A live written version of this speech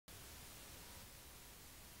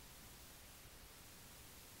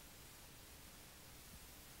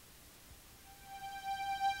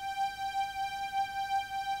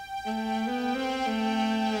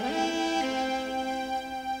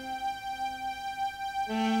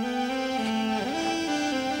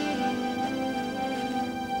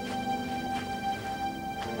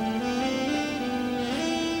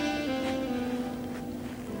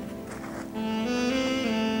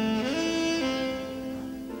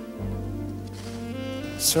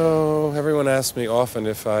So everyone asks me often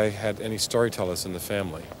if I had any storytellers in the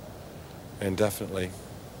family. And definitely,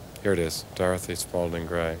 here it is, Dorothy Spalding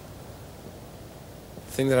Gray.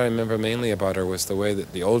 The thing that I remember mainly about her was the way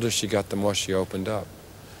that the older she got, the more she opened up.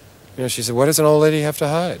 You know, she said, what does an old lady have to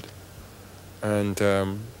hide? And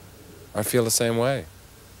I feel the same way.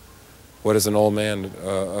 What does an old man,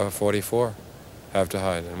 44, have to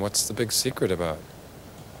hide? And what's the big secret about?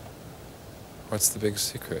 What's the big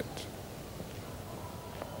secret?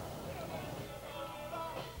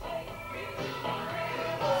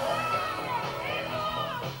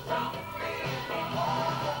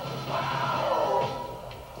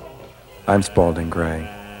 I'm Spalding Gray.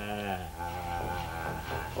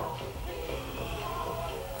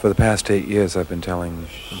 For the past 8 years, I've been telling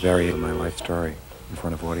varied my life story in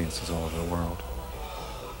front of audiences all over the world.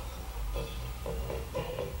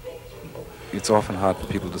 It's often hard for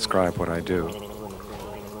people to describe what I do.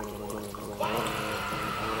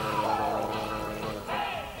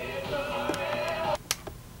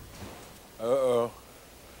 Uh-oh.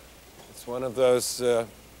 It's one of those,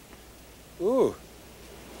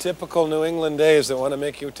 typical New England days that want to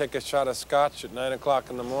make you take a shot of scotch at 9 o'clock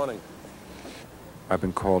in the morning. I've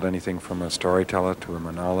been called anything from a storyteller to a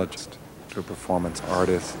monologist to a performance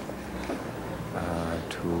artist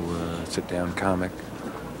to a sit-down comic.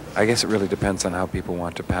 I guess it really depends on how people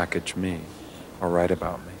want to package me or write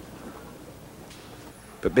about me.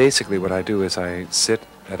 But basically what I do is I sit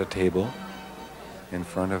at a table in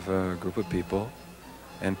front of a group of people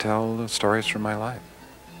and tell stories from my life.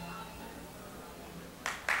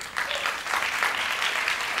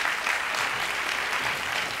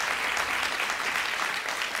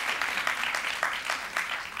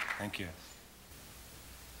 Thank you.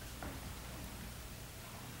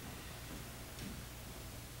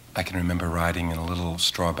 I can remember riding in a little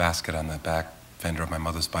straw basket on the back fender of my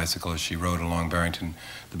mother's bicycle as she rode along the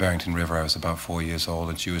Barrington River. I was about 4 years old,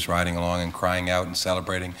 and she was riding along and crying out and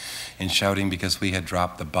celebrating and shouting because we had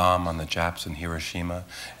dropped the bomb on the Japs in Hiroshima,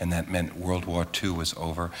 and that meant World War II was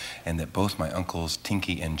over, and that both my uncles,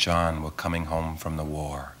 Tinky and John, were coming home from the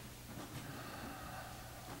war.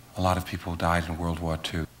 A lot of people died in World War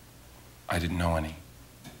II. I didn't know any.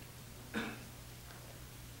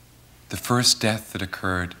 The first death that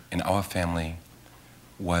occurred in our family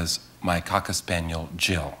was my Cocker Spaniel,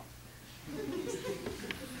 Jill.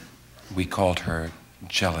 We called her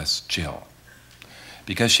Jealous Jill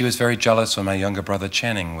because she was very jealous when my younger brother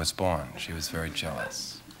Channing was born. She was very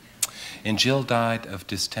jealous. And Jill died of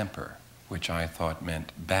distemper, which I thought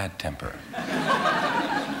meant bad temper.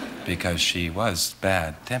 Because she was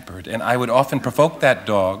bad-tempered. And I would often provoke that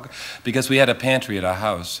dog because we had a pantry at our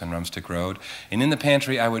house in Rumstick Road. And in the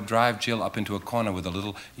pantry, I would drive Jill up into a corner with a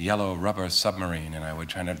little yellow rubber submarine, and I would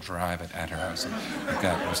try to drive it at her house.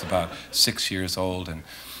 I was about 6 years old, and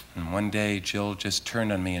one day, Jill just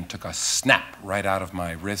turned on me and took a snap right out of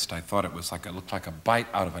my wrist. I thought it looked like a bite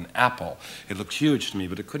out of an apple. It looked huge to me,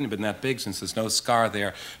 but it couldn't have been that big since there's no scar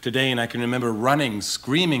there today. And I can remember running,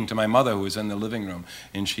 screaming to my mother who was in the living room.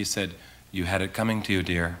 And she said, "You had it coming to you,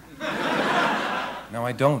 dear." Now,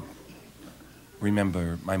 I don't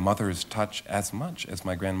remember my mother's touch as much as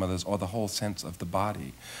my grandmother's or the whole sense of the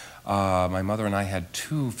body. My mother and I had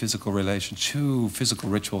two physical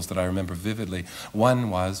rituals that I remember vividly. One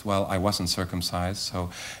was, well, I wasn't circumcised,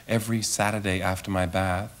 so every Saturday after my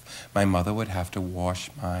bath, my mother would have to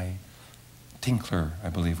wash my tinkler, I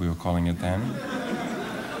believe we were calling it then.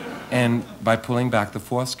 And by pulling back the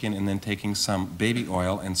foreskin and then taking some baby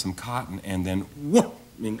oil and some cotton and then whoop,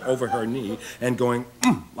 over her knee and going,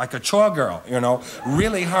 like a chore girl, you know,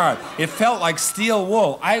 really hard. It felt like steel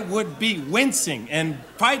wool. I would be wincing and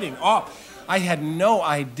fighting off. I had no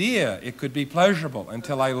idea it could be pleasurable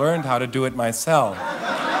until I learned how to do it myself.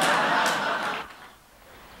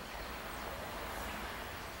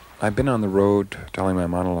 I've been on the road telling my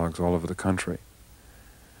monologues all over the country.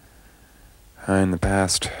 In the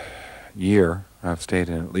past year, I've stayed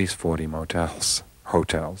in at least 40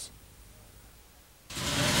 hotels.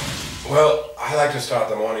 Well, I like to start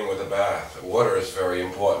the morning with a bath. Water is very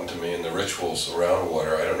important to me and the rituals around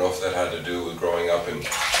water. I don't know if that had to do with growing up in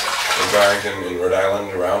Barrington, in Rhode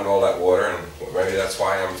Island, around all that water, and maybe that's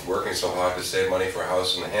why I'm working so hard to save money for a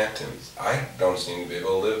house in the Hamptons. I don't seem to be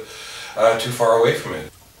able to live too far away from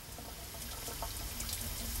it.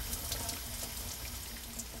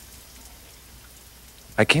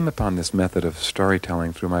 I came upon this method of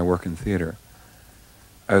storytelling through my work in theater.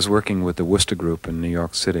 I was working with the Worcester Group in New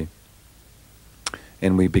York City,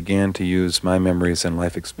 and we began to use my memories and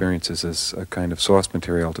life experiences as a kind of source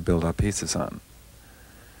material to build our pieces on.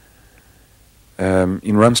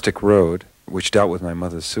 In Rumstick Road, which dealt with my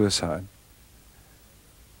mother's suicide,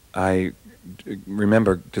 I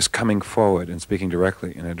remember just coming forward and speaking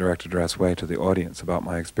directly in a direct address way to the audience about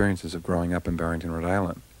my experiences of growing up in Barrington, Rhode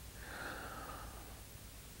Island.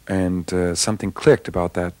 And something clicked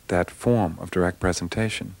about that form of direct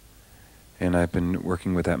presentation, and I've been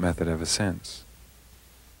working with that method ever since.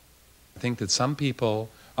 I think that some people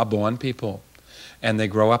are born people, and they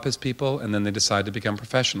grow up as people, and then they decide to become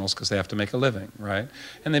professionals because they have to make a living, right?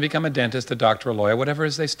 And they become a dentist, a doctor, a lawyer, whatever it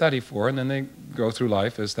is they study for, and then they go through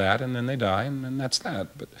life as that, and then they die, and then that's that.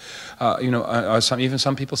 But even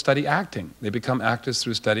some people study acting. They become actors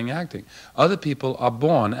through studying acting. Other people are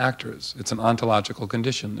born actors. It's an ontological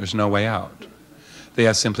condition. There's no way out. They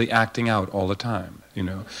are simply acting out all the time,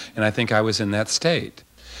 And I think I was in that state.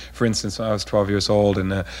 For instance, when I was 12 years old,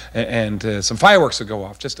 and some fireworks would go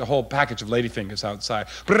off, just a whole package of ladyfingers outside.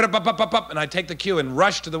 And I'd take the cue and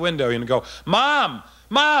rush to the window and go, Mom,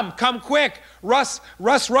 come quick. Russ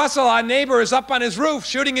Russell, our neighbor, is up on his roof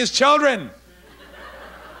shooting his children.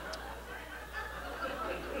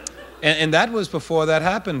 And that was before that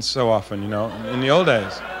happened so often, in the old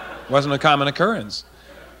days. It wasn't a common occurrence.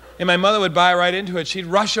 And my mother would buy right into it. She'd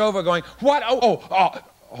rush over going, what?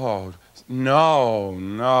 Oh,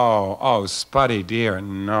 no. Oh, Spuddy, dear,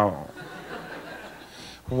 no.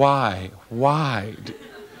 Why? Why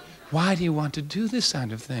do you want to do this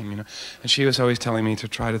kind of thing, And she was always telling me to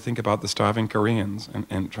try to think about the starving Koreans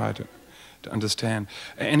and try to understand.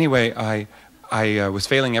 Anyway, I was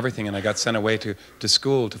failing everything, and I got sent away to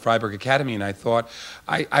school, to Freiburg Academy, and I thought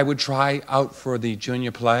I would try out for the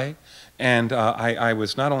junior play. And I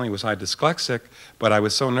was, not only was I dyslexic, but I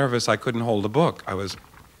was so nervous I couldn't hold a book. I was,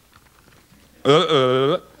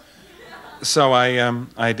 So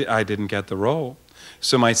I didn't get the role.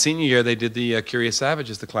 So my senior year, they did the Curious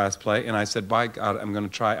Savages, the class play, and I said, by God, I'm going to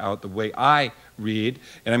try out the way I read,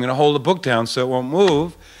 and I'm going to hold the book down so it won't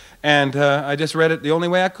move. And I just read it the only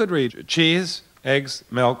way I could read. Cheese, eggs,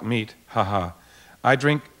 milk, meat, haha. I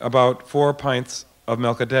drink about 4 pints of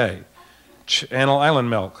milk a day. Channel Island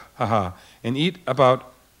milk, haha. And eat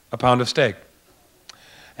about a pound of steak.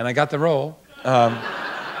 And I got the role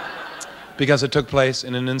because it took place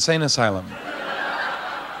in an insane asylum.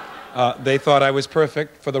 They thought I was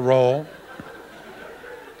perfect for the role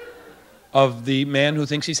of the man who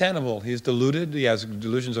thinks he's Hannibal. He's deluded, he has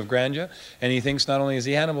delusions of grandeur, and he thinks not only is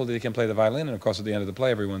he Hannibal, that he can play the violin, and of course at the end of the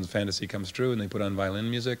play everyone's fantasy comes true, and they put on violin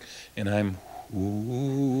music, and I'm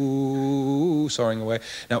soaring away.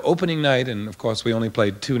 Now opening night, and of course we only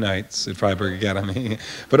played 2 nights at Freiburg Academy,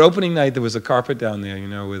 but opening night there was a carpet down there,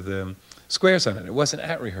 with squares on it. It wasn't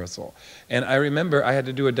at rehearsal. And I remember I had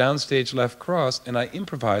to do a downstage left cross, and I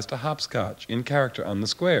improvised a hopscotch in character on the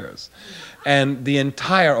squares. And the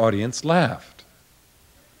entire audience laughed.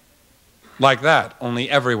 Like that, only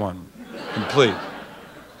everyone, complete.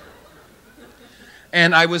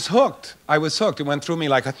 And I was hooked. It went through me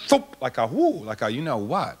like a thump, like a whoo, like a you know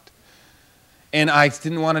what. And I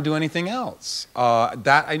didn't want to do anything else.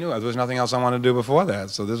 That I knew. There was nothing else I wanted to do before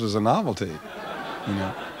that, so this was a novelty,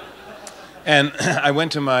 And I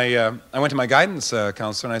went to my guidance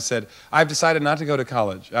counselor and I said, I've decided not to go to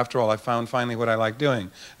college. After all, I found finally what I like doing.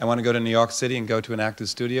 I want to go to New York City and go to an actor's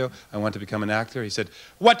studio. I want to become an actor. He said,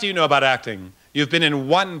 what do you know about acting? You've been in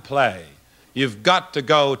 1 play. You've got to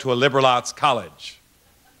go to a liberal arts college.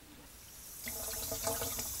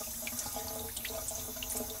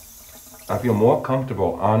 I feel more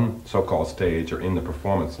comfortable on so-called stage or in the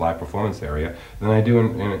live performance area than I do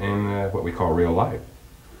in what we call real life.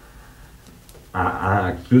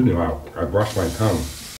 Excuse me, I brushed my tongue.